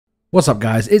What's up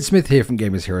guys, it's Smith here from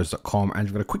GamersHeroes.com and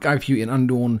I've got a quick guide for you in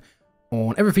Undawn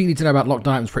on everything you need to know about locked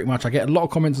items pretty much. I get a lot of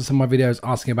comments on some of my videos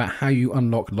asking about how you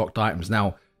unlock locked items.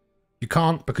 Now, you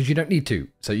can't because you don't need to.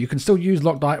 So you can still use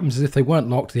locked items as if they weren't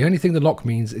locked. The only thing the lock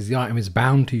means is the item is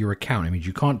bound to your account. It means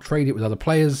you can't trade it with other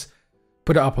players,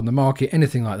 put it up on the market,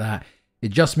 anything like that. It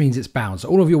just means it's bound. So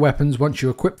all of your weapons, once you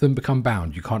equip them, become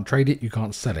bound. You can't trade it, you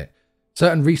can't sell it.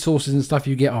 Certain resources and stuff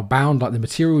you get are bound, like the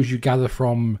materials you gather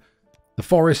from the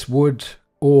forest, wood,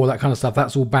 or that kind of stuff.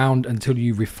 That's all bound until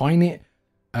you refine it.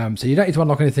 So you don't need to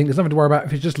unlock anything. There's nothing to worry about.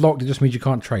 If it's just locked, it just means you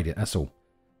can't trade it. That's all.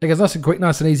 Hey guys, nice and quick,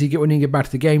 nice and easy. Get when you get back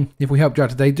to the game. If we helped you out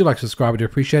today, do like, subscribe. I do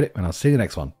appreciate it. And I'll see you in the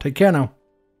next one. Take care now.